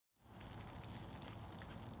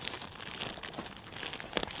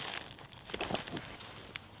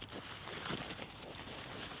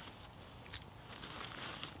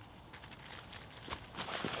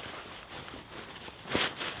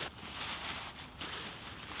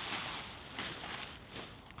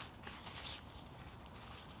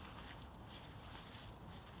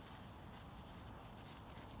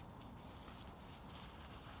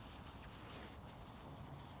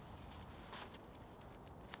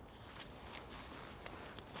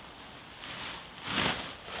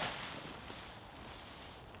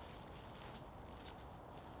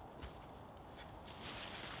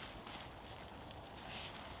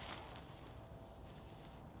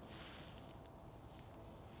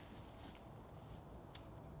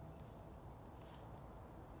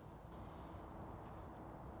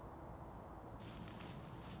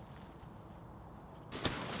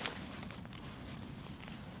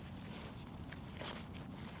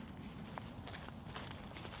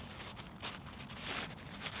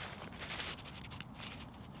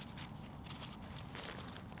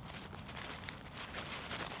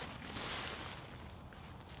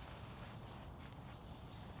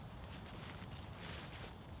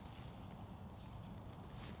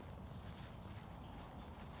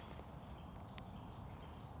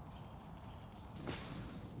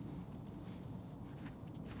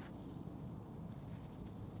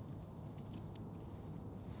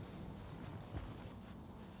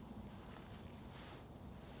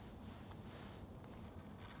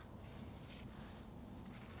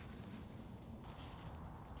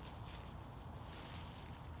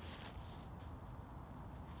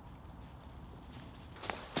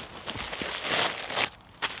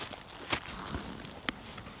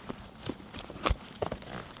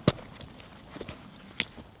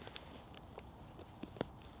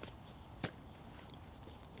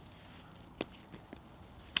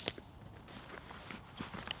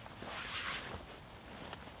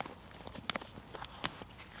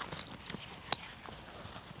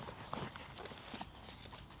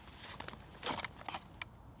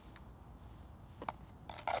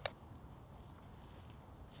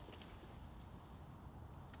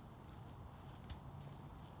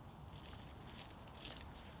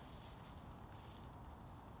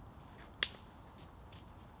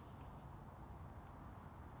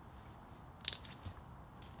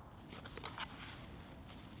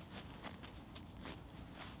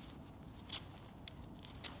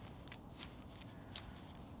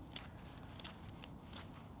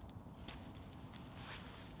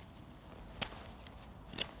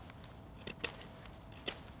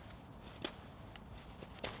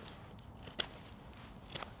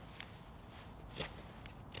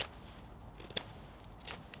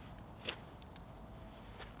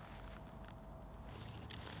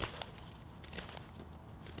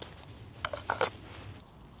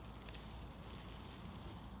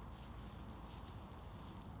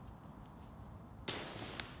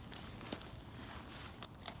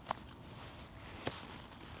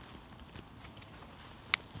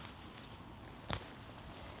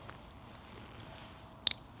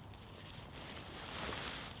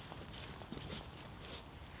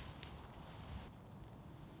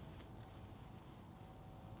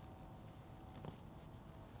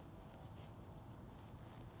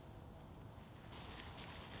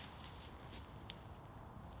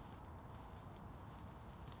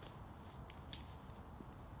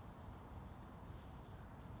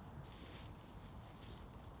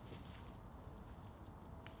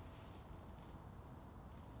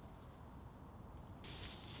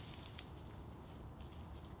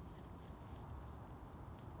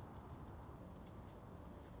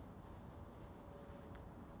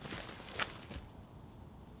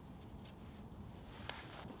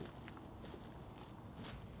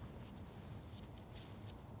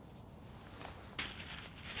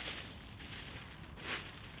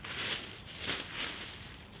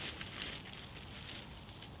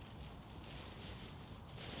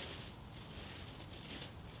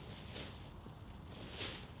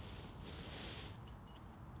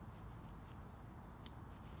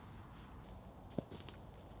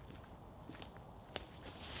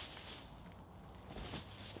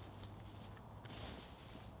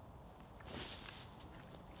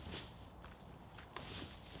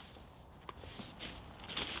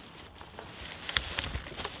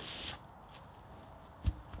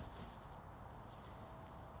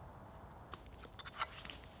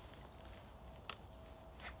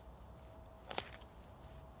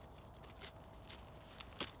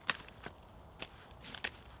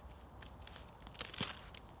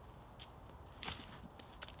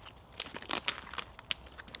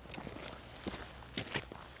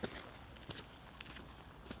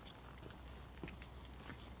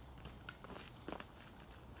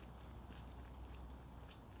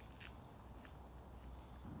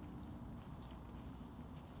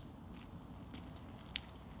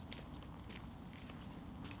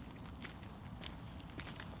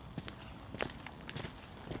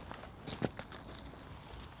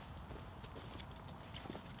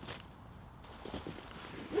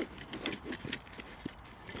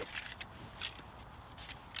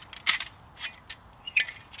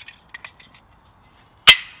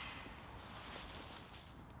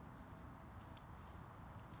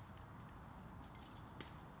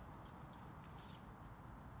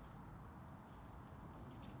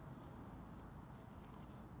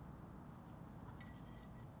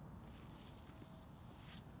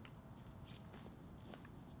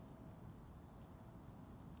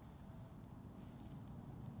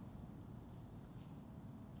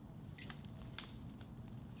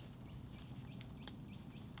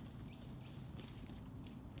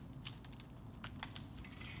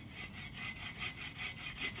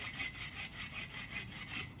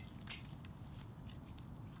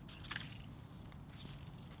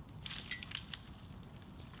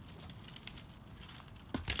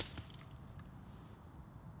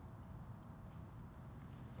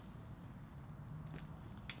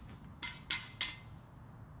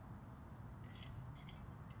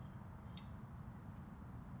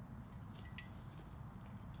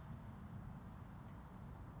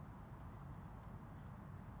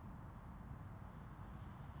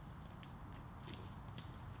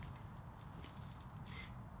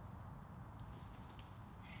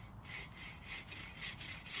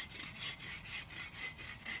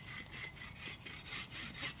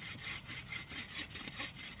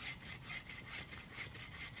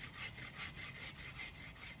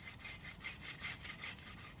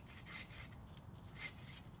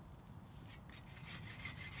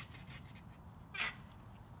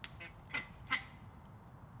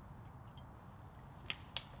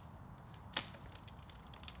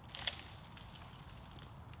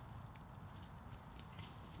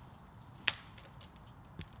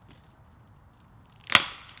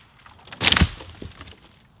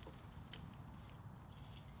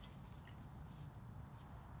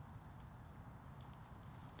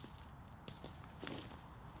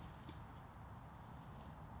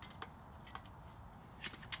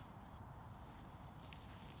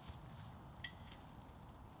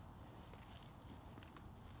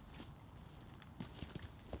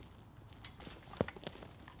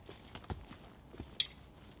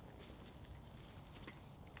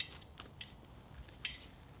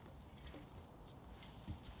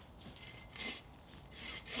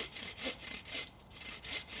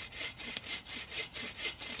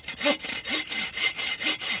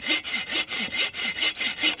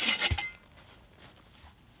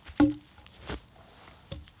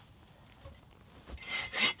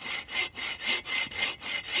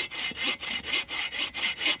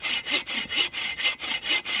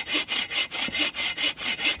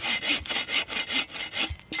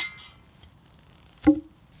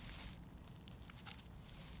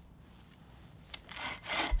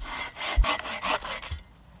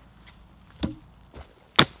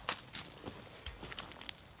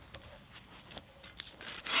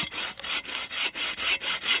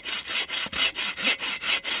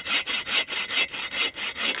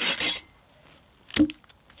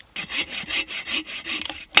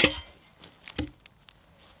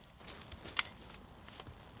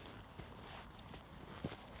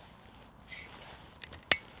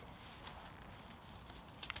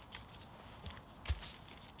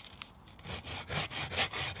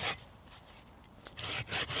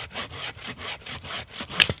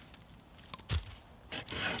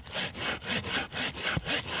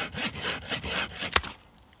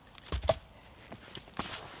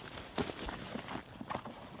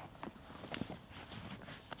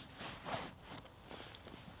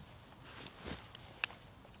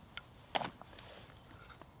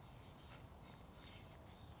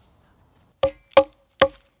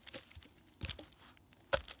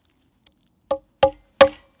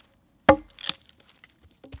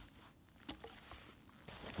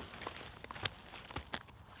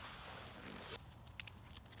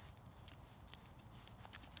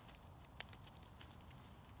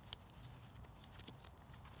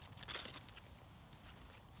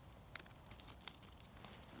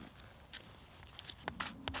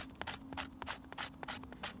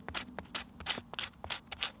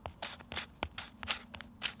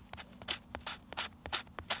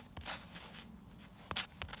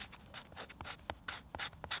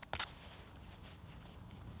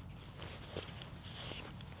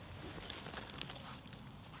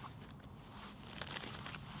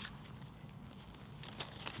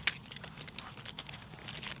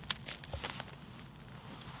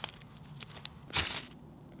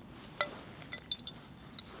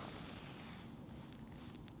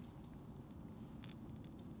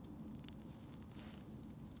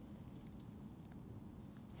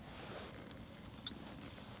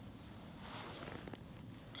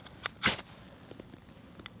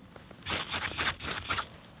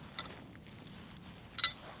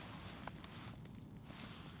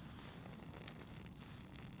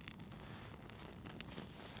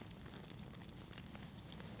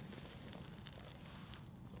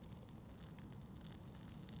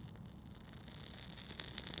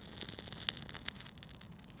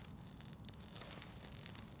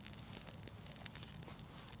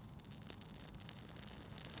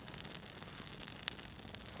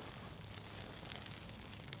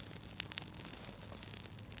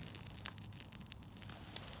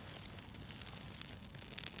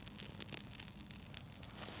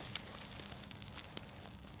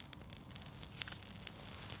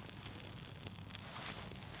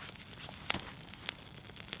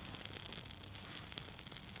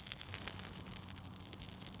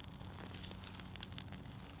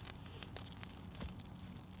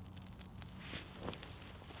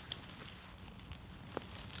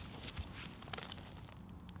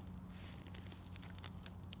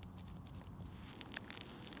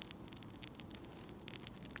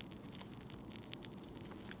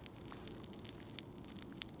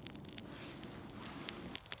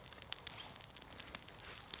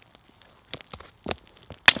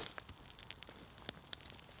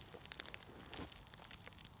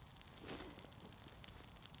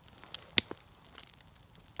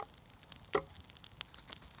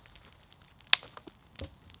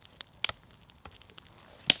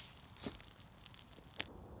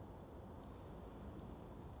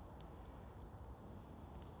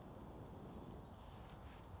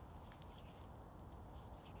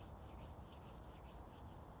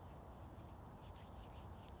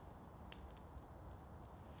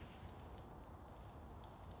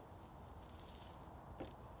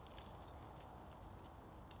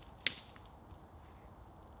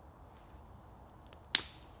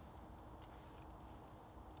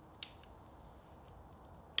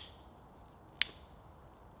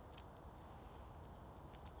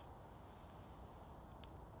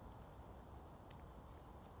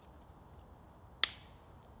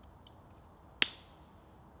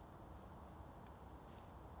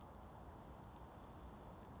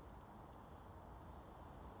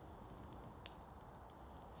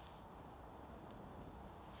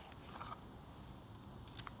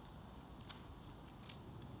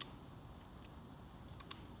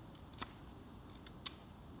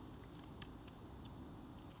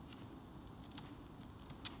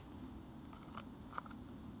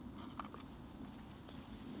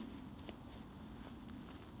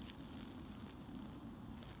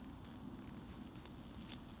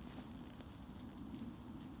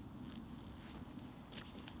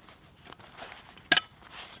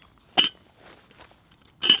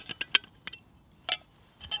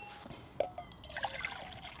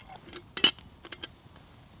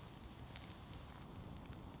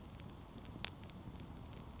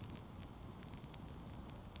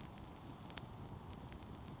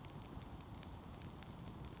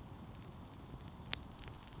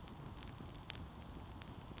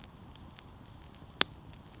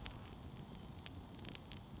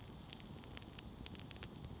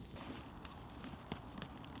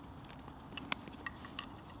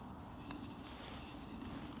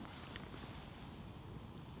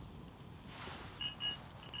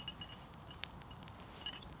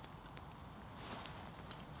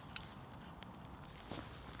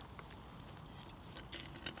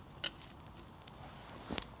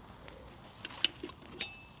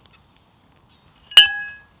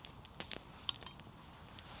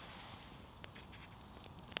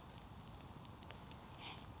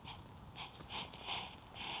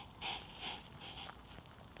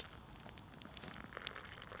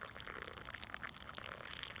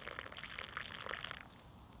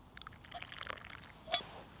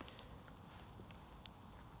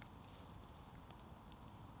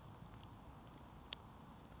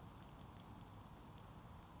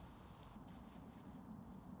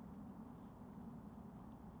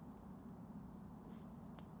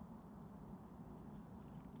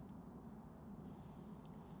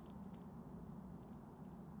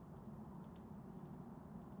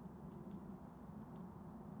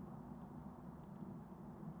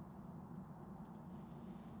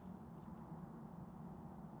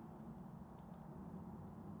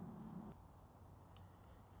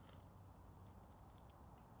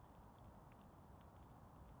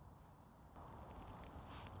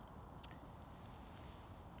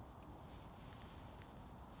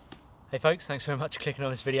Hey folks, thanks very much for clicking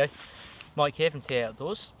on this video. Mike here from TA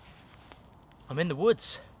Outdoors. I'm in the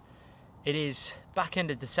woods. It is back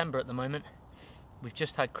end of December at the moment. We've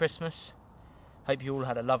just had Christmas. Hope you all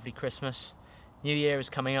had a lovely Christmas. New Year is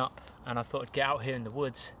coming up and I thought I'd get out here in the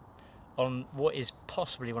woods on what is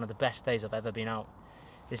possibly one of the best days I've ever been out.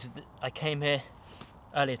 I came here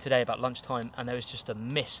earlier today about lunchtime and there was just a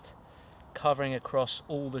mist covering across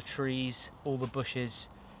all the trees, all the bushes.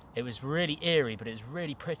 It was really eerie, but it was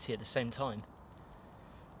really pretty at the same time.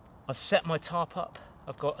 I've set my tarp up.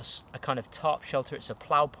 I've got a kind of tarp shelter. It's a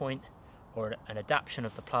plough point, or an adaptation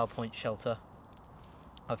of the plough point shelter.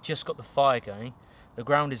 I've just got the fire going. The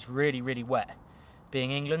ground is really, really wet.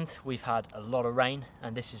 Being England, we've had a lot of rain,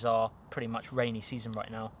 and this is our pretty much rainy season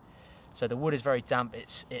right now. So the wood is very damp.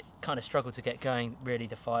 It kind of struggled to get going, really,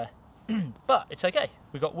 the fire. But it's okay.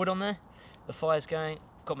 We've got wood on there. The fire's going.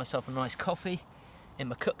 Got myself a nice coffee in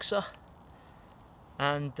my cookser,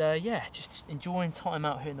 and yeah, just enjoying time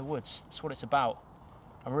out here in the woods. That's what it's about.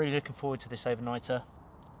 I'm really looking forward to this overnighter.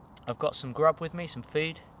 I've got some grub with me, some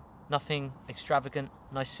food, nothing extravagant,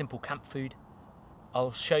 nice simple camp food.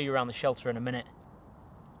 I'll show you around the shelter in a minute,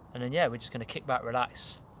 and then yeah, we're just going to kick back,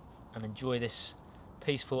 relax and enjoy this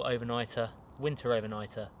peaceful overnighter, winter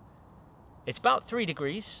overnighter. It's about 3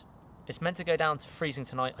 degrees. It's meant to go down to freezing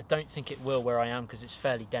tonight. I don't think it will where I am because it's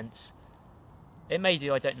fairly dense. It may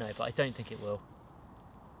do, I don't know, but I don't think it will.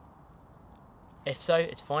 If so,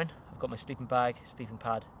 it's fine. I've got my sleeping bag, sleeping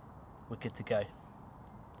pad. We're good to go.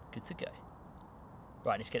 Good to go.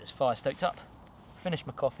 Right, let's get this fire stoked up, finish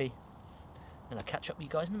my coffee, and I'll catch up with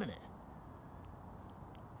you guys in a minute.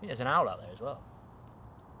 I think there's an owl out there as well.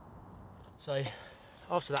 So,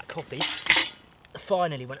 after that coffee, the fire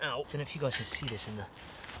nearly went out. I don't know if you guys can see this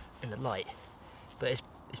in the light, but it's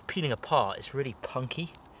peeling apart. It's really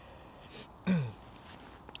punky.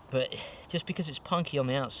 But just because it's punky on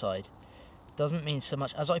the outside doesn't mean so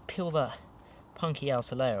much. As I peel that punky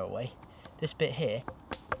outer layer away, this bit here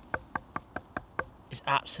is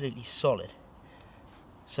absolutely solid.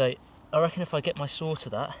 So I reckon if I get my saw to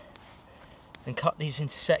that and cut these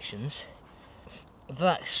into sections,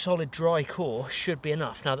 that solid dry core should be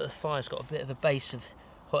enough. Now that the fire's got a bit of a base of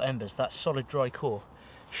hot embers, that solid dry core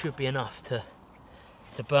should be enough to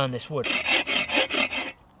burn this wood.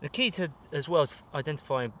 The key to, as well,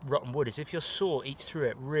 identifying rotten wood is if your saw eats through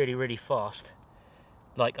it really, really fast,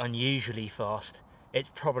 like unusually fast, it's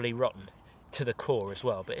probably rotten to the core as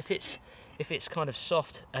well. But if it's kind of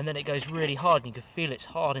soft and then it goes really hard and you can feel it's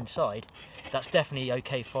hard inside, that's definitely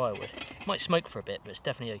okay firewood. It might smoke for a bit, but it's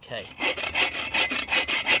definitely okay.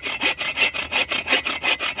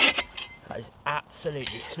 That is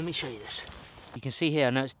absolutely, let me show you this. You can see here, I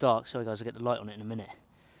know it's dark, sorry guys, I'll get the light on it in a minute.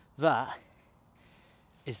 That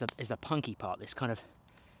is the punky part, this kind of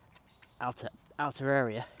outer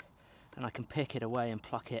area, and I can pick it away and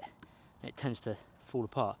pluck it, and it tends to fall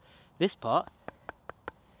apart. This part,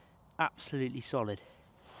 absolutely solid.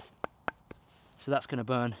 So that's going to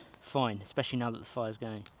burn fine, especially now that the fire's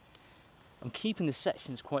going. I'm keeping the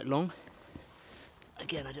sections quite long.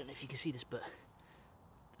 Again, I don't know if you can see this, but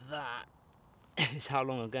that is how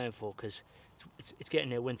long I'm going for, because it's getting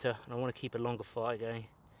near winter and I want to keep a longer fire going.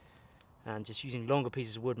 And just using longer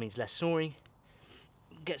pieces of wood means less sawing,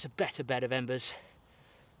 gets a better bed of embers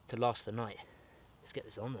to last the night. Let's get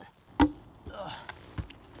this on there. Ugh.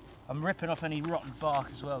 I'm ripping off any rotten bark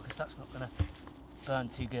as well, because that's not going to burn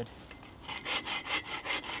too good.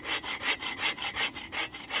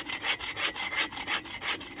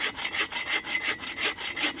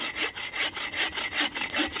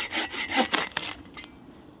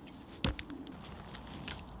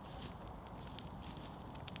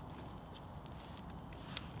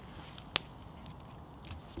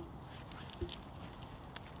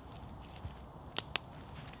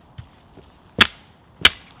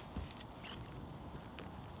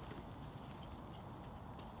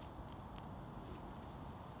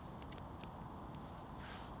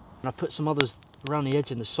 And I put some others around the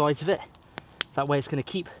edge and the sides of it. That way it's going to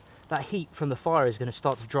keep that heat from the fire is going to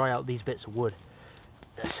start to dry out these bits of wood.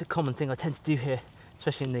 That's a common thing I tend to do here,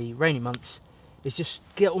 especially in the rainy months, is just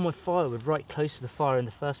get all my firewood right close to the fire in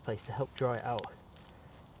the first place to help dry it out.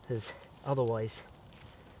 Because otherwise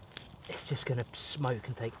it's just going to smoke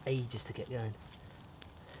and take ages to get going.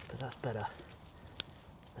 But that's better.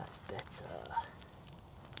 That's better.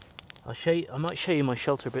 I'll show you, I might show you my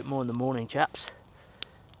shelter a bit more in the morning, chaps,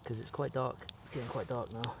 because it's quite dark. It's getting quite dark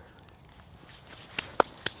now.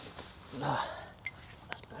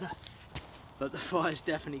 That's better. But the fire's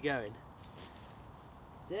definitely going.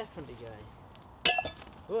 Definitely going.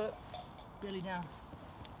 Whoa, Billy down.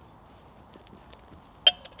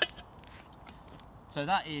 So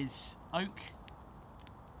that is oak,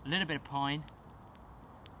 a little bit of pine,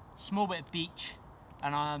 small bit of beech,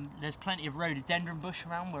 and there's plenty of rhododendron bush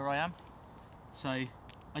around where I am. So I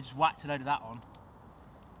just whacked a load of that on.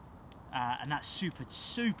 And that's super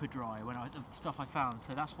dry the stuff I found.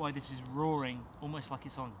 So that's why this is roaring almost like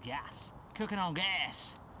it's on gas. Cooking on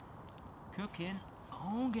gas. Cooking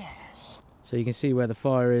on gas. So you can see where the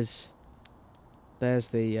fire is. There's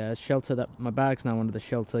the shelter. That my bag's now under the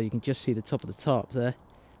shelter. You can just see the top of the tarp there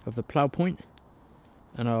of the plough point.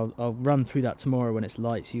 And I'll run through that tomorrow when it's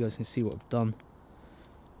light so you guys can see what I've done.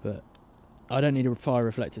 But I don't need a fire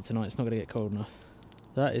reflector tonight, it's not going to get cold enough.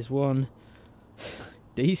 That is one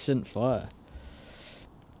decent fire.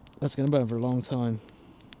 That's going to burn for a long time.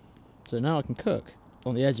 So now I can cook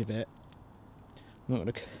on the edge of it. I'm not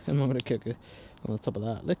going to cook on the top of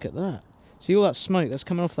that. Look at that. See all that smoke that's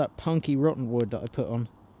coming off that punky rotten wood that I put on.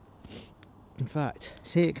 In fact,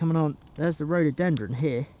 see it coming on. There's the rhododendron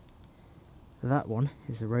here. That one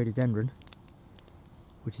is the rhododendron,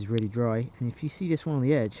 which is really dry, and if you see this one on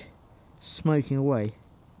the edge smoking away,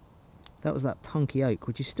 that was that punky oak,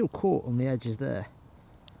 which is still caught on the edges there,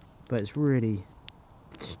 but it's really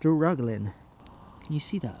struggling. Can you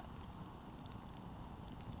see that?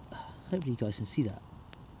 Hopefully you guys can see that.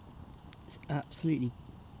 It's absolutely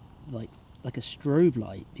like a strobe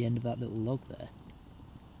light, the end of that little log there.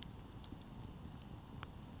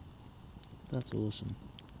 That's awesome.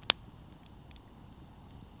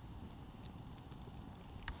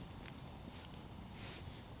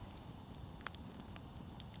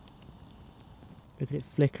 Look at it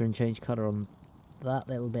flicker and change colour on that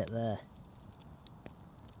little bit there.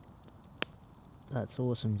 That's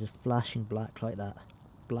awesome, just flashing black like that.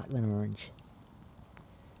 Black then orange.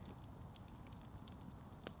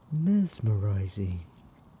 Mesmerising.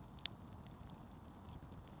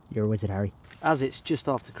 You're a wizard, Harry. As it's just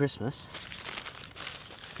after Christmas,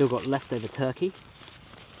 still got leftover turkey.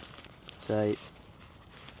 So,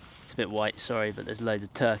 it's a bit white, sorry, but there's loads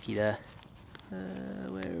of turkey there.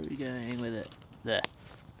 Where are we going with it? There.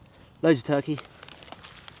 Loads of turkey.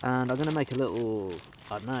 And I'm going to make a little,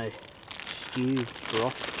 I don't know, stew,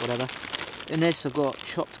 broth, whatever. In this I've got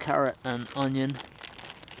chopped carrot and onion.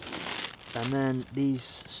 And then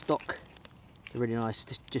these stock, they're really nice,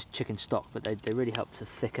 just chicken stock, but they really help to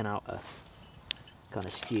thicken out a kind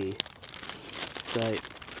of stew. So,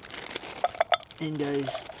 in goes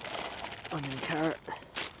onion and carrot.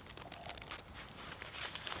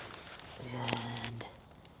 And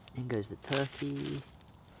in goes the turkey.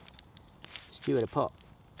 Stew in a pot.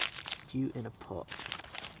 Stew in a pot.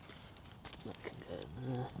 That can go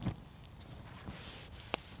in there.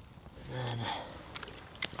 And then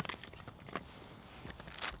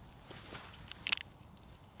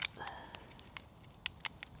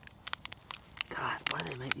God, why do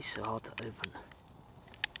they make these so hard to open?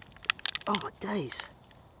 Oh my days!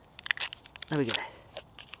 There we go.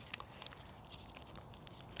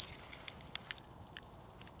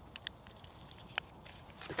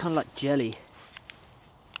 They're kind of like jelly,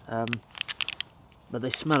 but they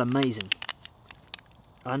smell amazing.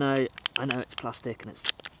 I know it's plastic and it's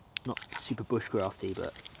not super bushcrafty,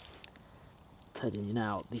 but I'm telling you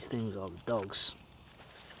now, these things are the dogs.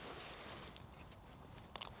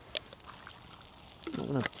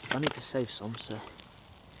 I need to save some, so.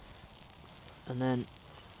 And then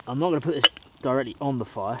I'm not going to put this directly on the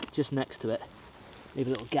fire, just next to it. Leave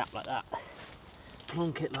a little gap like that.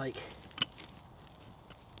 Plonk it like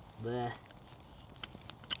there.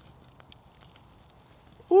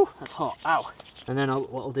 Ooh, that's hot. Ow. And then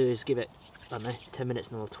what I'll do is give it, I don't know, 10 minutes,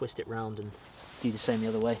 and I'll twist it round and do the same the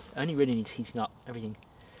other way. It only really needs heating up. Everything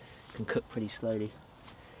can cook pretty slowly.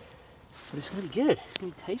 But it's going to be good. It's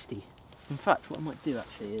going to be tasty. In fact, what I might do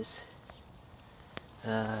actually is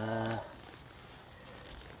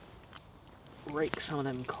rake some of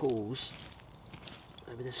them coals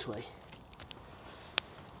over this way.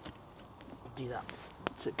 I'll do that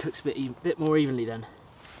so it cooks a bit more evenly then.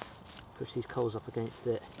 Push these coals up against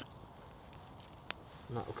it,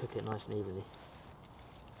 and that will cook it nice and evenly.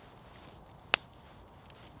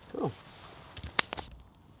 Cool.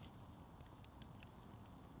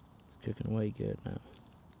 It's cooking way good now.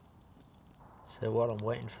 So while I'm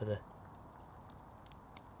waiting for the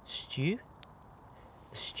steward,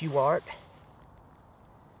 while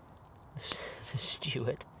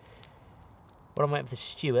I'm waiting for the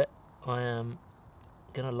steward, I am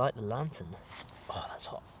gonna light the lantern. Oh, that's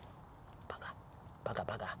hot.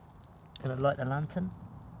 Bugger. Gonna light the lantern?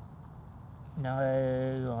 No,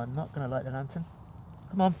 I'm not gonna light the lantern.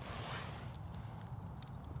 Come on.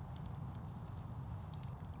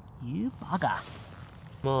 You bugger.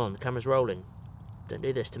 Come on, the camera's rolling. Don't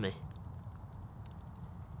do this to me.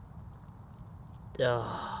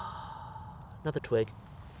 Another twig.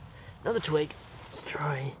 Another twig. Let's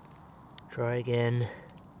try. Try again.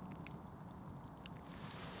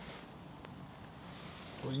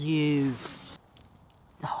 Will you?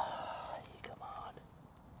 Oh, you come on.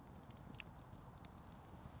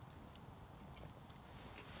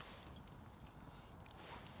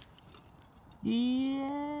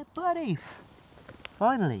 Yeah, buddy.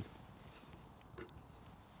 Finally.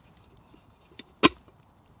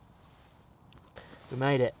 We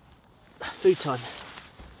made it. Food time.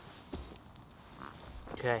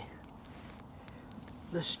 Okay.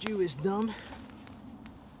 The stew is done.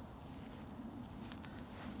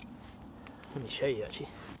 Let me show you actually.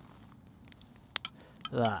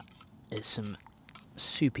 That is some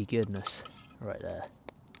soupy goodness right there.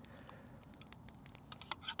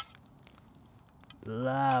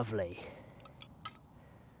 Lovely.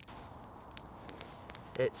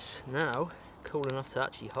 It's now cool enough to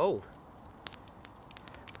actually hold,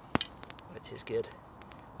 which is good.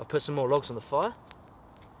 I've put some more logs on the fire.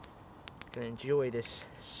 Gonna enjoy this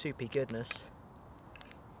soupy goodness.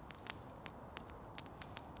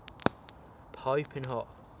 Piping hot.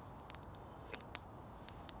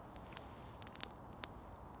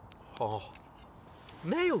 Oh,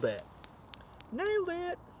 nailed it! Nailed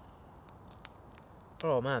it!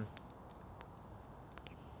 Oh man.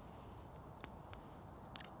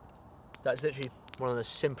 That's literally one of the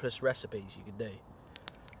simplest recipes you could do.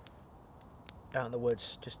 Out in the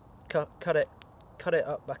woods, just cut it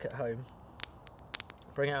up back at home.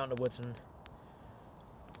 Bring it out in the woods and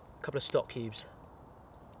a couple of stock cubes.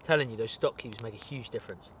 I'm telling you, those stock cubes make a huge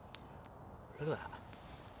difference. Look at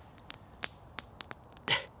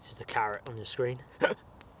that. This is the carrot on your screen.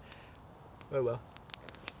 Oh well.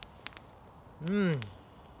 Mmm.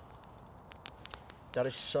 That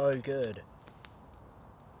is so good.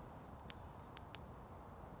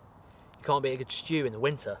 You can't beat a good stew in the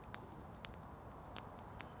winter.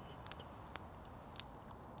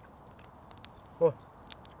 Oh.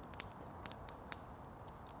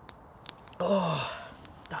 Oh,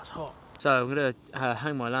 that's hot. So I'm gonna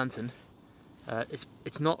hang my lantern.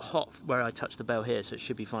 It's not hot where I touch the bell here, so it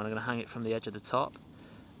should be fine. I'm gonna hang it from the edge of the tarp.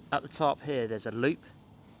 At the top here, there's a loop.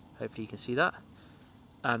 Hopefully you can see that.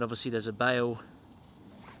 And obviously there's a bail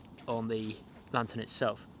on the lantern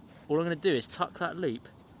itself. All I'm gonna do is tuck that loop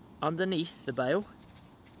underneath the bail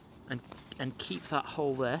and keep that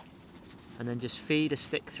hole there, and then just feed a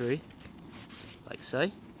stick through, like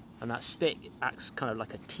so. And that stick acts kind of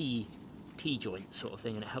like a T joint sort of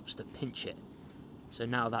thing, and it helps to pinch it. So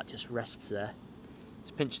now that just rests there. It's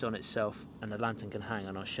pinched on itself and the lantern can hang,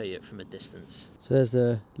 and I'll show you it from a distance. So there's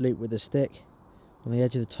the loop with the stick on the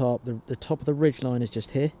edge of the top. The top of the ridge line is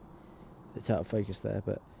just here. It's out of focus there,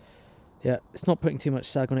 but yeah, it's not putting too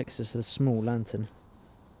much sag on it because it's a small lantern.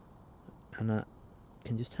 And that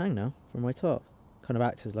can just hang now from my top. Kind of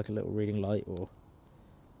acts as like a little reading light, or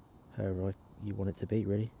however you want it to be,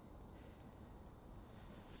 really.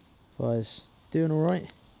 Fire's doing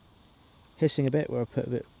alright. Hissing a bit where I put a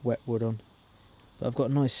bit wet wood on. But I've got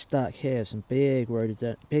a nice stack here of some big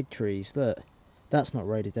big trees. Look, that's not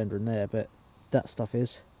rhododendron there, but that stuff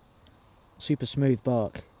is. Super smooth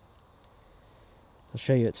bark. I'll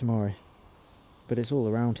show you it tomorrow. But it's all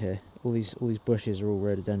around here. All these bushes are all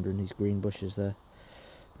rhododendron, these green bushes there.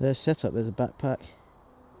 There's set up, there's a backpack,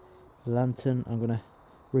 lantern. I'm gonna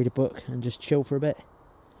read a book and just chill for a bit.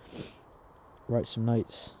 Write some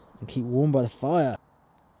notes and keep warm by the fire.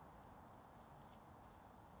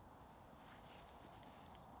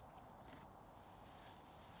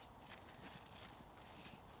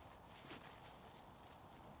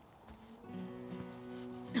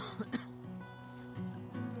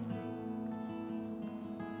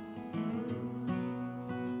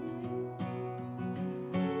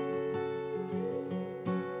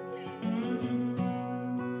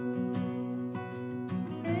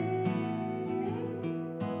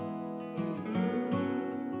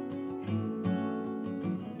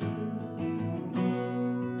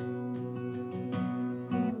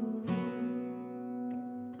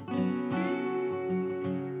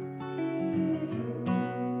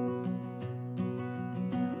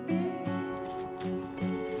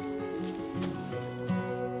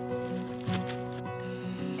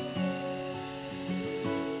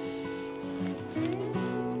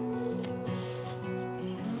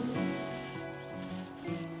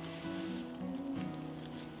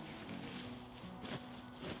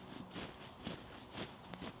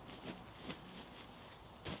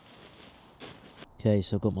 Okay,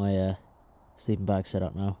 so I've got my sleeping bag set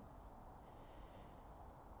up now,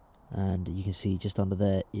 and you can see just under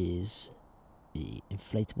there is the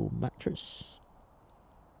inflatable mattress.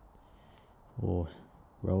 or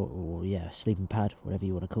yeah, sleeping pad, whatever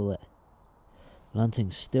you want to call it.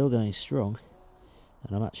 Lanting's still going strong,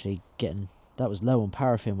 and I'm actually getting, that was low on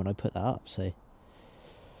paraffin when I put that up, so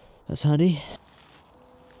that's handy.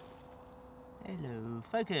 Hello,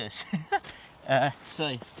 focus.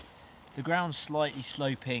 So the ground's slightly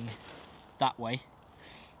sloping that way,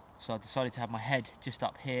 so I decided to have my head just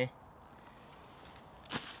up here.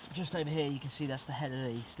 Just over here you can see that's the head of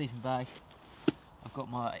the sleeping bag. I've got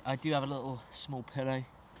I do have a little small pillow.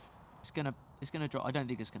 It's gonna drop. I don't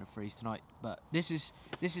think it's gonna freeze tonight, but this is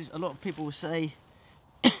a lot of people will say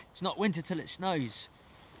it's not winter till it snows.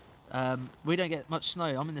 We don't get much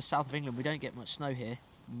snow. I'm in the south of England, we don't get much snow here.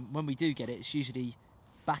 When we do get it, it's usually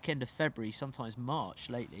back end of February, sometimes March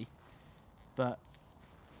lately. But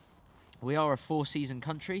we are a 4-season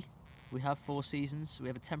country. We have 4 seasons. We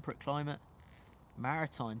have a temperate climate,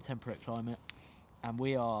 maritime temperate climate, and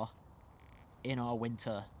we are in our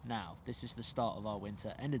winter now. This is the start of our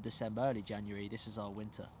winter. End of December, early January, this is our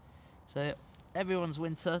winter. So everyone's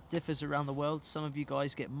winter differs around the world. Some of you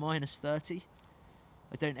guys get -30.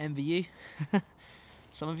 I don't envy you.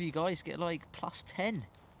 Some of you guys get like +10.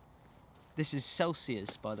 This is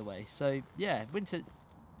Celsius, by the way. So yeah, winter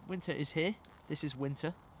is here. This is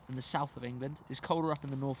winter in the south of England. It's colder up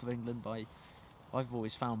in the north of England by, I've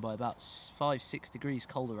always found, by about 5-6 degrees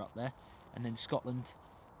colder up there, and then Scotland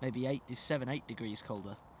maybe 7-8 degrees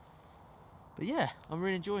colder. But yeah, I'm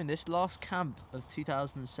really enjoying this. Last camp of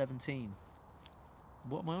 2017.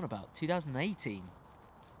 What am I on about? 2018.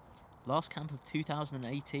 Last camp of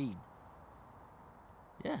 2018.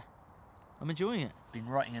 Yeah, I'm enjoying it. Been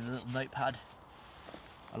writing in a little notepad.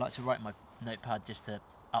 I like to write in my notepad just to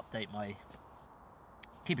update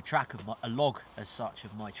keep a track of a log as such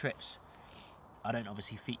of my trips. I don't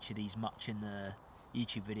obviously feature these much in the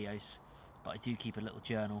YouTube videos, but I do keep a little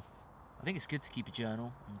journal. I think it's good to keep a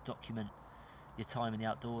journal and document your time in the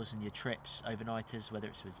outdoors and your trips, overnighters, whether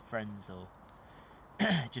it's with friends or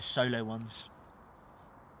just solo ones.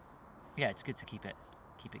 Yeah, it's good to keep it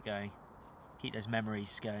going, keep those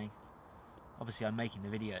memories going. Obviously I'm making the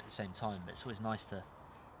video at the same time, but it's always nice to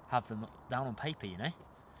have them down on paper, you know?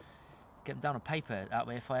 Get them down on paper, that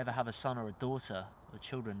way if I ever have a son or a daughter or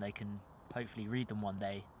children, they can hopefully read them one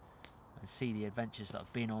day and see the adventures that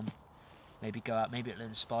I've been on. Maybe go out, maybe it'll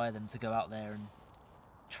inspire them to go out there and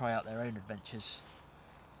try out their own adventures.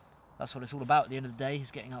 That's what it's all about at the end of the day,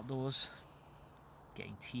 is getting outdoors,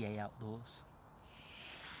 getting TA outdoors.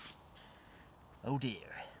 Oh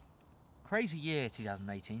dear. Crazy year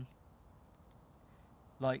 2018.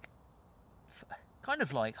 Like, kind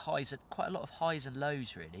of like highs, quite a lot of highs and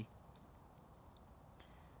lows really.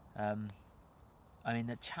 I mean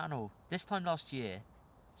the channel, this time last year,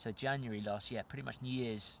 so January last year, pretty much New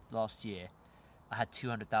Year's last year, I had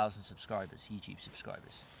 200,000 subscribers, YouTube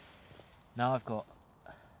subscribers. Now I've got,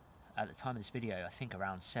 at the time of this video, I think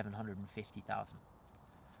around 750,000.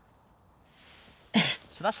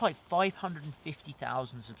 So that's like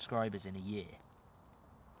 550,000 subscribers in a year.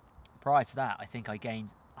 Prior to that, I think I gained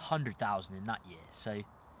 100,000 in that year. So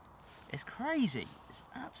it's crazy. It's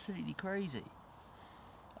absolutely crazy.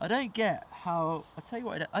 I don't get how, I tell you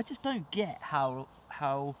what, I just don't get how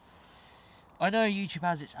I know YouTube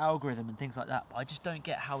has its algorithm and things like that, but I just don't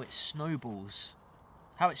get how it snowballs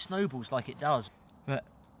like it does. But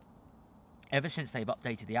ever since they've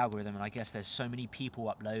updated the algorithm, and I guess there's so many people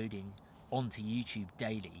uploading onto YouTube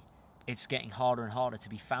daily, it's getting harder and harder to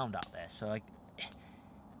be found out there. So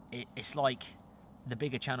it's like the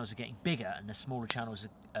bigger channels are getting bigger and the smaller channels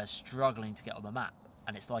are struggling to get on the map.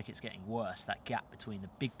 And it's like it's getting worse, that gap between the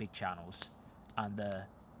big channels and the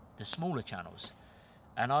smaller channels.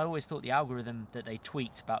 And I always thought the algorithm that they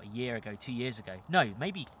tweaked about a year ago, 2 years ago, no,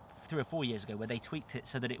 maybe 3 or 4 years ago, where they tweaked it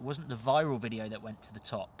so that it wasn't the viral video that went to the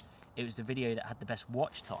top, it was the video that had the best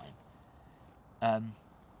watch time.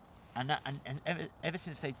 And ever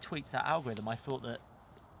since they tweaked that algorithm, I thought that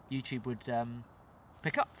YouTube would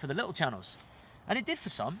pick up for the little channels, and it did for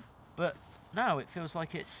some, but now it feels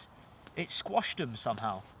like it squashed them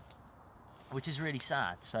somehow, which is really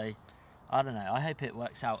sad. So I don't know, I hope it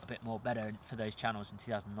works out a bit more better for those channels in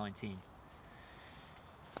 2019.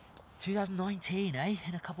 2019, eh?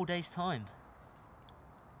 In a couple days time.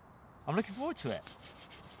 I'm looking forward to it.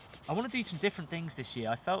 I want to do some different things this year.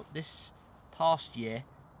 I felt this past year,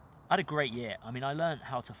 I had a great year. I mean, I learned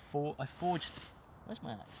how to I forged, where's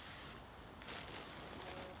my axe?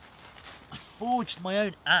 I forged my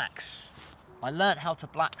own axe. I learnt how to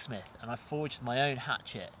blacksmith, and I forged my own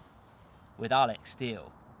hatchet with Alex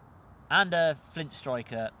steel, and a flint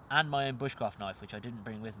striker, and my own bushcraft knife, which I didn't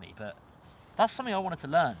bring with me. But that's something I wanted to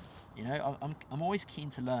learn. You know, I'm always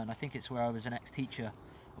keen to learn. I think it's where I was an ex-teacher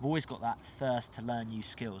I've always got that thirst to learn new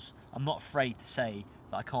skills. I'm not afraid to say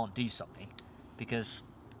that I can't do something, because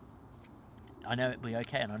I know it'll be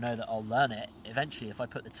okay, and I know that I'll learn it eventually if I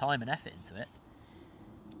put the time and effort into it.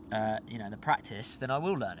 You know, the practice, then I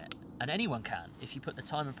will learn it. And anyone can. If you put the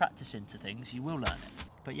time and practice into things, you will learn it.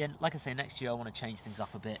 But yeah, like I say, next year I want to change things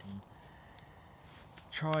up a bit and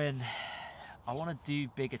try and... I want to do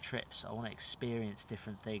bigger trips. I want to experience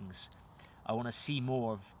different things. I want to see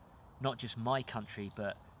more of not just my country,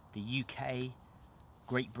 but the UK,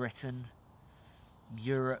 Great Britain,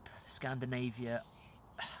 Europe, Scandinavia,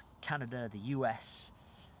 Canada, the US,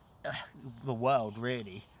 the world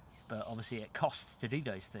really. But obviously it costs to do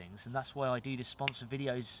those things, and that's why I do the sponsored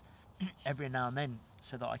videos every now and then,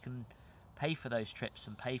 so that I can pay for those trips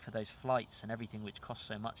and pay for those flights and everything which costs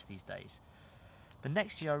so much these days. But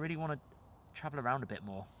next year I really want to travel around a bit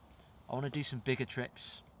more. I want to do some bigger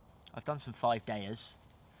trips. I've done some 5-dayers.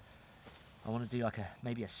 I want to do like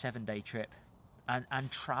maybe a 7-day trip,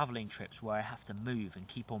 and traveling trips where I have to move and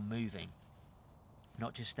keep on moving,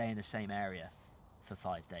 not just stay in the same area for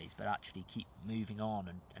 5 days, but actually keep moving on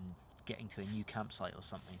and getting to a new campsite or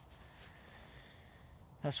something.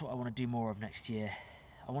 That's what I want to do more of next year.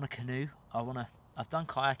 I want to canoe. I've done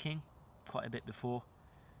kayaking quite a bit before.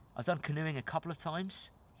 I've done canoeing a couple of times,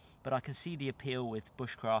 but I can see the appeal with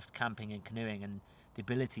bushcraft, camping and canoeing, and the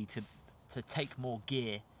ability to take more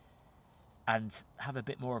gear and have a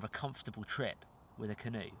bit more of a comfortable trip with a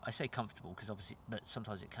canoe. I say comfortable because obviously, but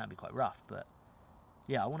sometimes it can be quite rough. But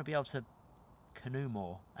yeah, I want to be able to canoe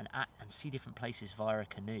more and see different places via a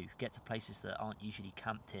canoe. Get to places that aren't usually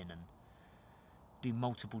camped in, and do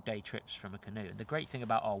multiple day trips from a canoe. And the great thing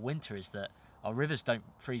about our winter is that our rivers don't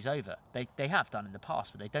freeze over. They have done in the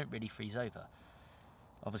past, but they don't really freeze over.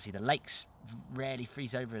 Obviously the lakes rarely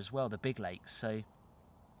freeze over as well, the big lakes. So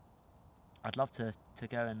I'd love to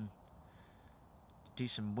go and do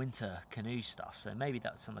some winter canoe stuff. So maybe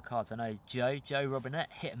that's on the cards. I know Joe Robinette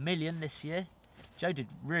hit 1 million this year. Joe did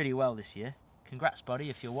really well this year. Congrats,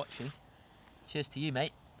 buddy, if you're watching. Cheers to you,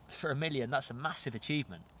 mate. For 1 million, that's a massive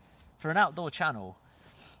achievement. For an outdoor channel,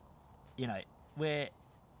 you know, we're,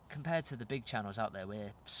 compared to the big channels out there,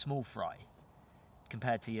 we're small fry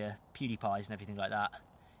compared to your PewDiePies and everything like that.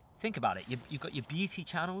 Think about it. You've got your beauty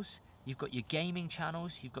channels, you've got your gaming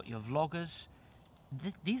channels, you've got your vloggers.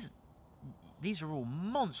 These are all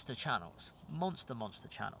monster channels, monster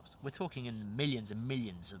channels. We're talking in millions and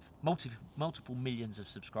millions of, multiple millions of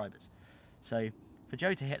subscribers. So for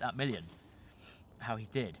Joe to hit that 1 million, how he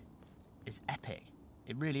did, is epic.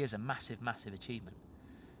 It really is a massive achievement.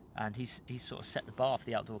 And he's sort of set the bar for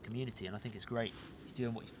the outdoor community, and I think it's great. He's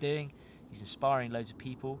doing what he's doing. He's inspiring loads of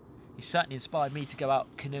people. He's certainly inspired me to go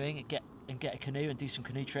out canoeing and get a canoe and do some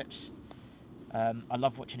canoe trips. I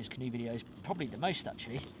love watching his canoe videos, probably the most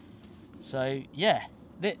actually. So yeah,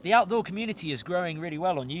 the outdoor community is growing really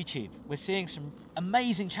well on YouTube. We're seeing some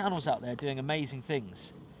amazing channels out there doing amazing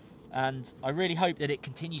things, and I really hope that it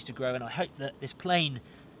continues to grow, and I hope that this plane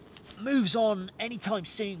moves on anytime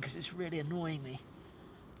soon, because it's really annoying me.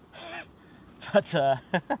 But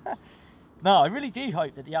no, I really do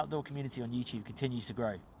hope that the outdoor community on YouTube continues to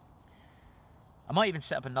grow. I might even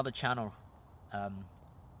set up another channel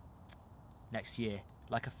next year,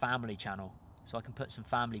 like a family channel, so I can put some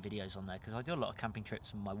family videos on there, because I do a lot of camping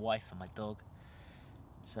trips with my wife and my dog.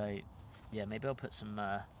 So yeah, maybe I'll put some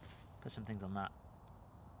things on that.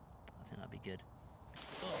 I think that'd be good.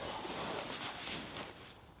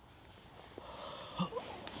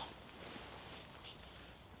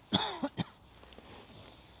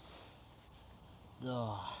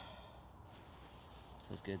 Oh,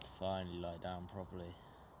 feels good to finally lie down properly.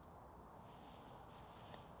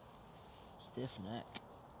 Stiff neck.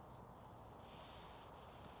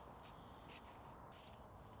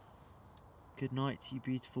 Good night to you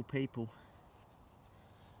beautiful people.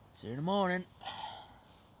 See you in the morning.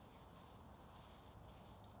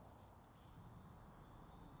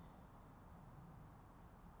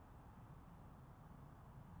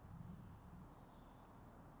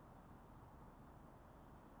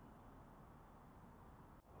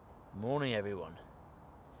 Morning everyone.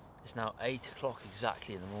 It's now 8 o'clock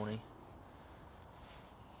exactly in the morning.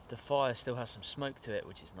 The fire still has some smoke to it,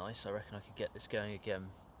 which is nice. I reckon I could get this going again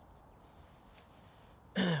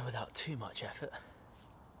without too much effort.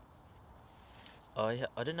 I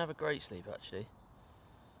didn't have a great sleep actually.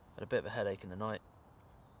 Had a bit of a headache in the night.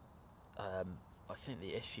 I think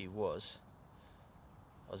the issue was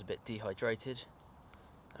I was a bit dehydrated,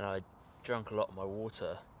 and I drank a lot of my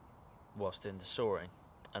water whilst doing the sawing,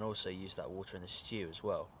 and also used that water in the stew as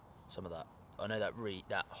well. Some of that. I know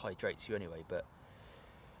that hydrates you anyway, but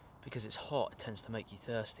because it's hot, it tends to make you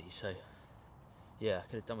thirsty. So yeah, I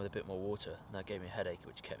could have done with a bit more water, and that gave me a headache,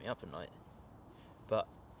 which kept me up at night. But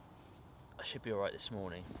I should be alright this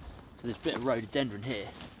morning. So there's a bit of rhododendron here.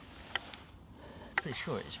 Pretty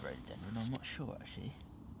sure it is rhododendron, I'm not sure actually.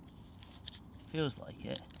 Feels like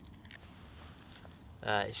it.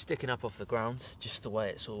 It's sticking up off the ground, just the way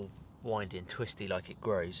it's all windy and twisty like it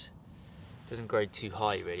grows. It doesn't grow too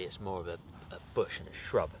high really, it's more of a bush and a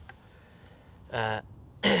shrub.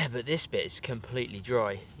 But this bit is completely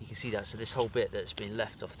dry. You can see that, so this whole bit that's been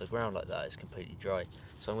left off the ground like that is completely dry.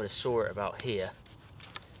 So I'm going to saw it about here,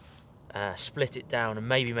 split it down and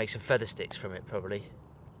maybe make some feather sticks from it probably,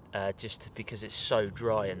 because it's so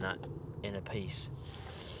dry in that inner piece.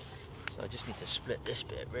 So I just need to split this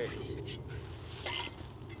bit really.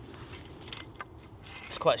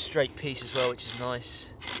 It's quite a straight piece as well, which is nice.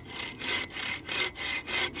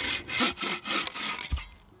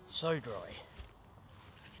 So dry.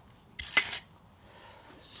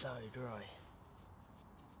 So dry.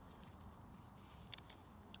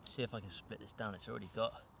 See if I can split this down. It's already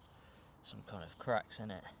got some kind of cracks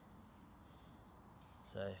in it.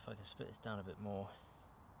 So if I can split this down a bit more,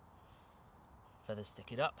 feather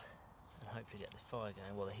stick it up, and hopefully get the fire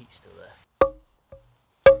going while the heat's still there.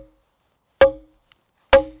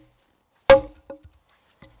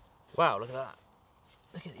 Wow, look at that.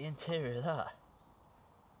 Look at the interior of that.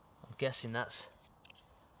 I'm guessing that's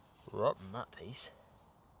rotten, that piece.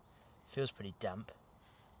 Feels pretty damp.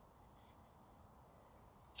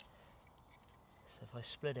 So if I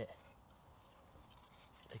split it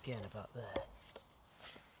again about there.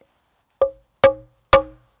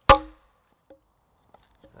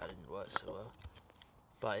 That didn't work so well.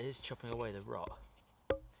 But it is chopping away the rot.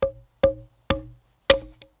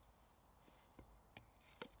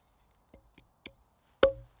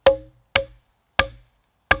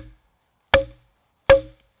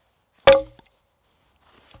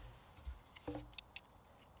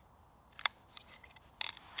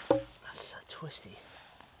 That's twisty.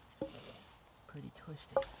 Pretty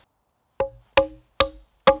twisty. There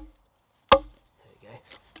we go.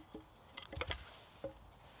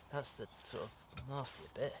 That's the sort of nastier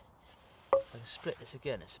bit. If I can split this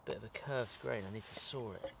again, it's a bit of a curved grain. I need to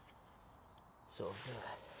saw it. Sort of there.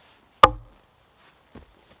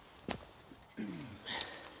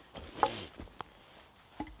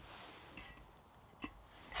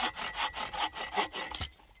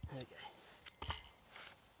 There we go.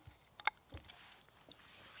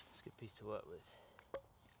 It's a good piece to work with.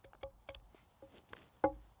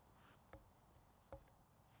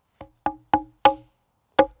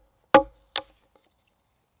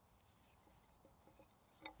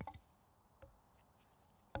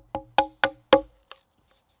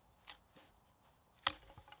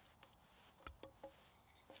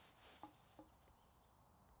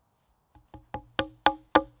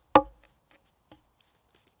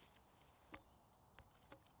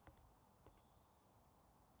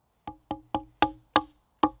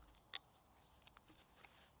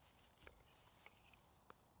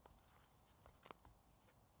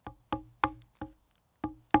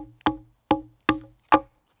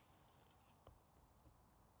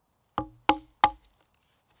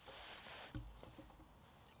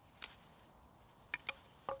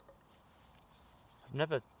 I've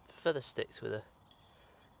never feather sticked with a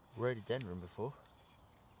rhododendron before.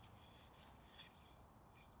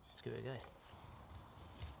 Let's give it a go.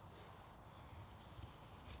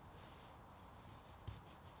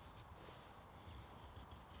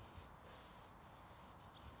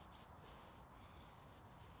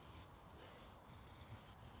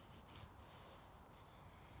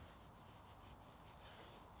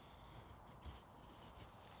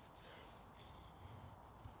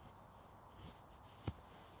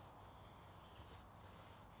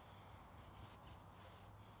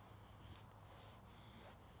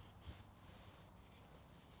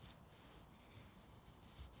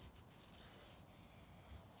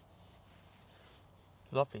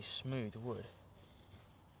 Lovely smooth wood.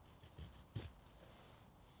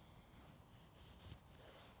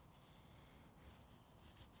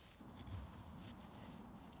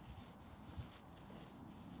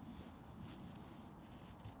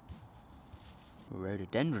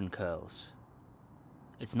 Rhododendron curls.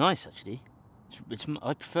 It's nice actually.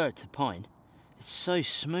 I prefer it to pine. It's so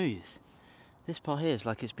smooth. This part here is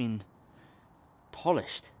like it's been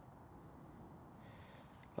polished.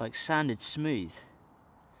 Like sanded smooth.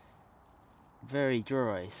 Very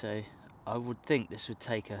dry, so I would think this would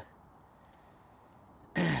take a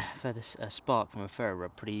spark from a ferro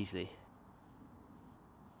rub pretty easily.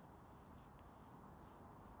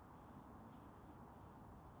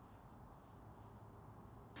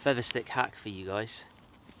 Feather stick hack for you guys.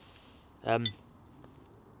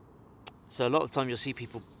 So a lot of the time you'll see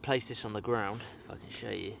people place this on the ground, if I can show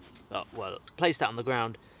you. Oh, well, place that on the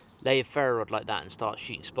ground, lay a ferro rod like that and start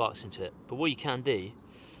shooting sparks into it. But what you can do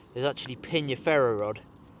is actually pin your ferro rod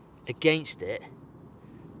against it,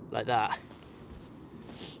 like that.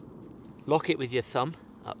 Lock it with your thumb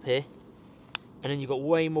up here, and then you've got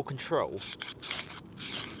way more control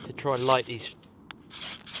to try and light these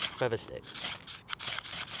feather sticks.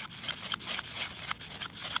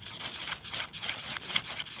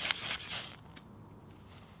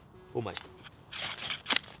 Almost.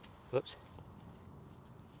 Whoops.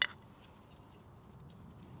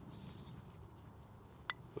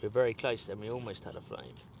 We were very close then, we almost had a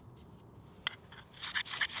flame.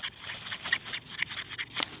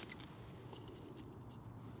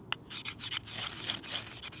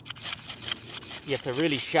 You have to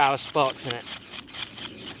really shower sparks in it.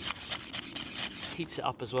 Heats it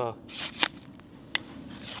up as well.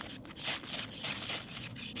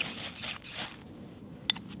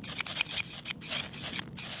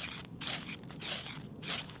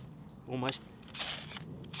 Almost.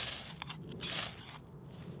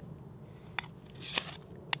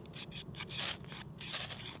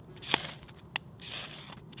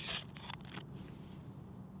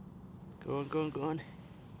 Go on, go on, go on.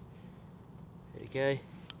 There you go.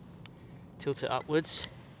 Tilt it upwards.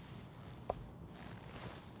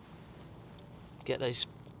 Get those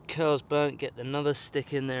curls burnt, get another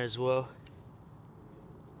stick in there as well.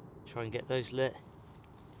 Try and get those lit.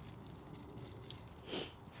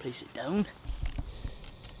 Place it down.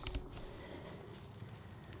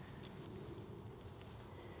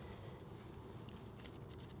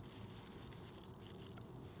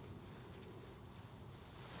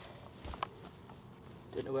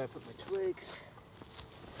 Don't know where I put my twigs.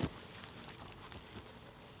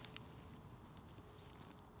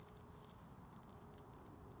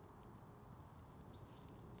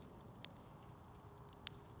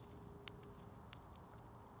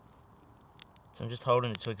 So I'm just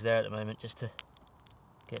holding the twigs there at the moment just to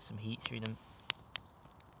get some heat through them.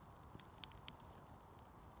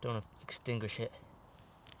 Don't want to extinguish it.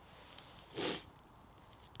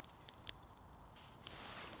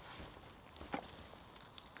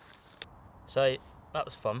 So that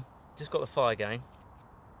was fun. Just got the fire going.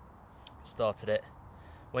 Started it.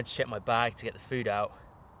 Went to check my bag to get the food out.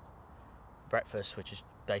 Breakfast, which is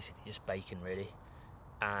basically just bacon really.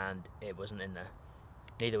 And it wasn't in there.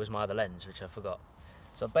 Neither was my other lens, which I forgot.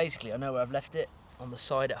 So basically I know where I've left it, on the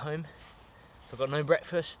side at home. So I've got no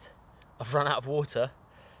breakfast, I've run out of water.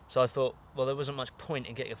 So I thought, well, there wasn't much point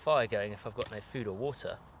in getting a fire going if I've got no food or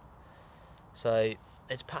water. So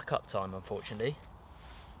it's pack up time, unfortunately.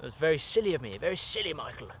 It was very silly of me, very silly,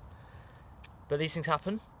 Michael. But these things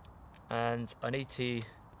happen, and I need to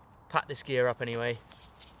pack this gear up anyway.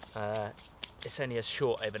 It's only a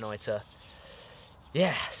short overnighter.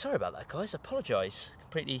 Yeah, sorry about that, guys, I apologise.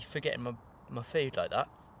 Completely forgetting my food like that.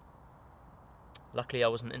 Luckily I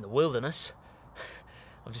wasn't in the wilderness.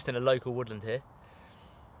 I'm just in a local woodland here.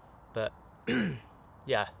 But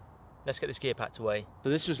yeah, let's get this gear packed away. So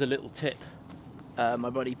this was a little tip my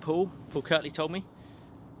buddy Paul Kirtley told me.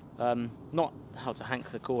 Not how to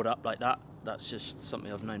hank the cord up like that, that's just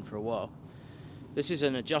something I've known for a while. This is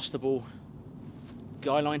an adjustable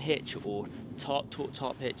guy line hitch or taut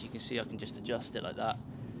tarp hitch. You can see I can just adjust it like that.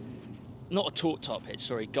 Not a taut tarp hitch,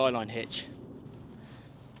 sorry, guy line hitch.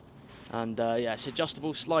 And yeah, it's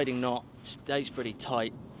adjustable, sliding knot, stays pretty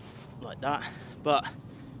tight like that. But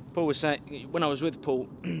Paul was saying, when I was with Paul,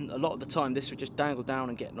 a lot of the time this would just dangle down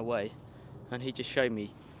and get in the way. And he just showed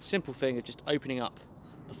me a simple thing of just opening up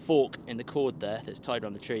the fork in the cord there that's tied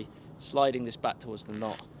around the tree, sliding this back towards the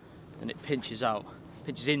knot, and it pinches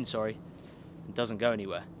in, sorry, and doesn't go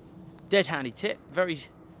anywhere. Dead handy tip,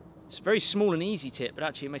 it's a very small and easy tip, but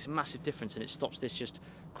actually it makes a massive difference and it stops this just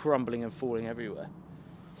crumbling and falling everywhere.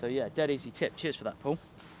 So yeah, dead easy tip. Cheers for that, Paul.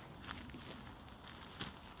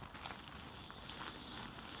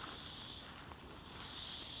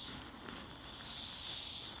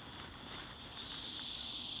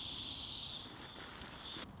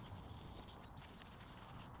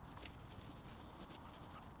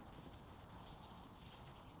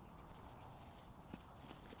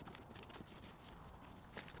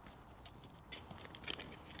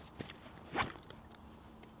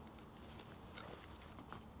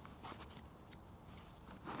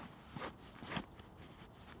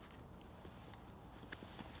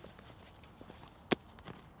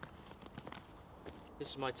 This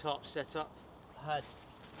is my tarp setup. I had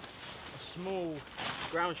a small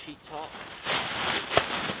ground sheet tarp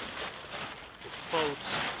which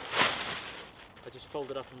folds. I just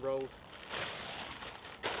folded up and rolled.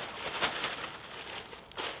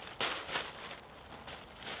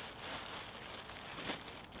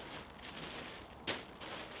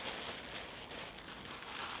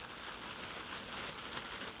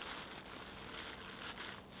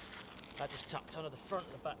 That just tucked under the front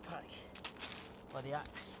of the backpack by the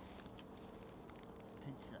axe.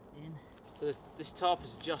 Pinch that in. So this tarp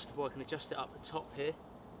is adjustable. I can adjust it up the top here,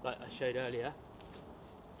 like I showed earlier,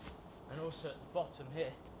 and also at the bottom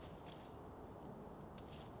here.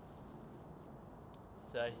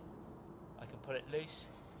 So I can put it loose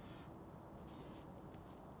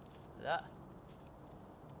like that,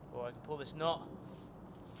 or I can pull this knot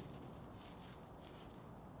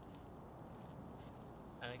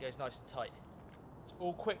and it goes nice and tight. It's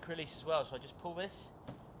all quick release as well, so I just pull this,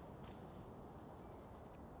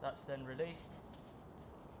 that's then released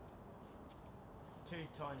 2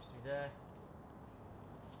 times through there,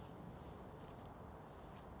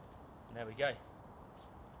 and there we go.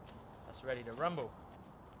 That's ready to rumble.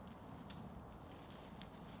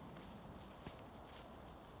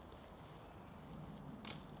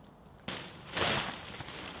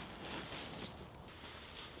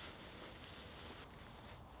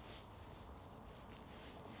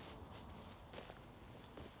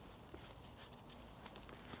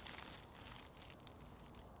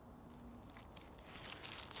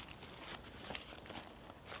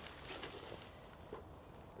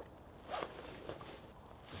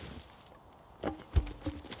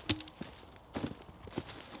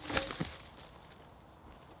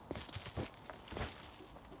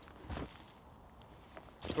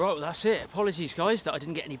 Right, well that's it. Apologies guys that I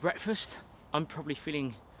didn't get any breakfast. I'm probably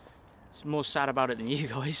feeling more sad about it than you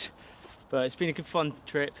guys. But it's been a good fun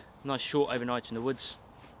trip. Nice short overnight in the woods.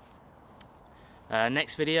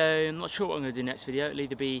 Next video, I'm not sure what I'm going to do next video. It'll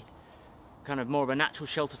either be kind of more of a natural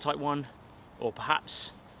shelter type one, or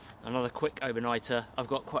perhaps another quick overnighter. I've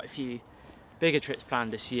got quite a few bigger trips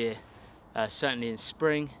planned this year. Certainly in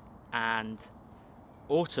spring and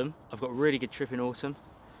autumn. I've got a really good trip in autumn.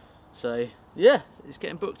 So yeah, it's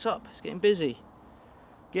getting booked up, it's getting busy.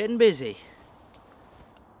 Getting busy.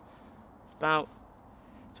 It's about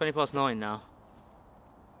 9:20 now.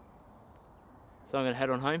 So I'm going to head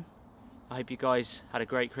on home. I hope you guys had a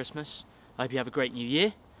great Christmas. I hope you have a great new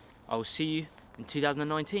year. I will see you in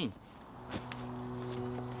 2019.